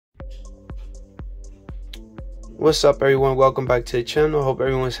What's up, everyone? Welcome back to the channel. Hope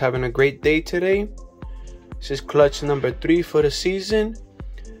everyone's having a great day today. This is clutch number 3 for the season.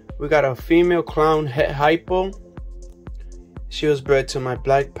 We got a female clown het hypo. She was bred to my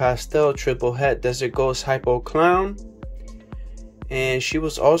black pastel triple het desert ghost hypo clown, and she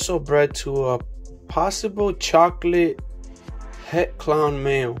was also bred to a possible chocolate het clown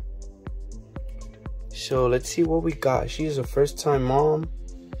male. So let's see what we got. She's a first-time mom.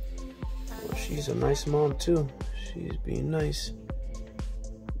 Well, she's a nice mom too. She's being nice.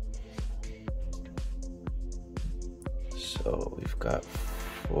 So we've got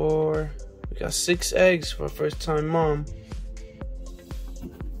 6 eggs for a first-time mom.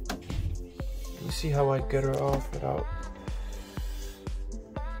 Let me see how I get her off without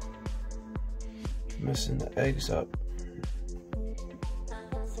messing the eggs up.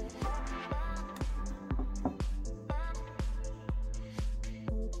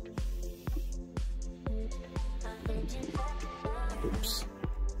 Oops.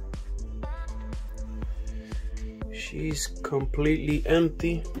 She's completely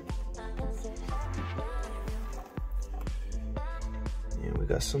empty. And we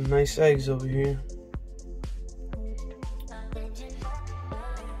got some nice eggs over here.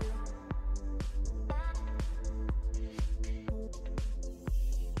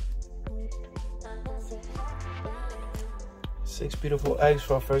 Six beautiful eggs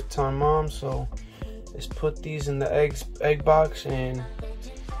for our first time mom. So let's put these in the egg box and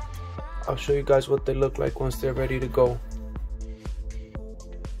I'll show you guys what they look like once they're ready to go.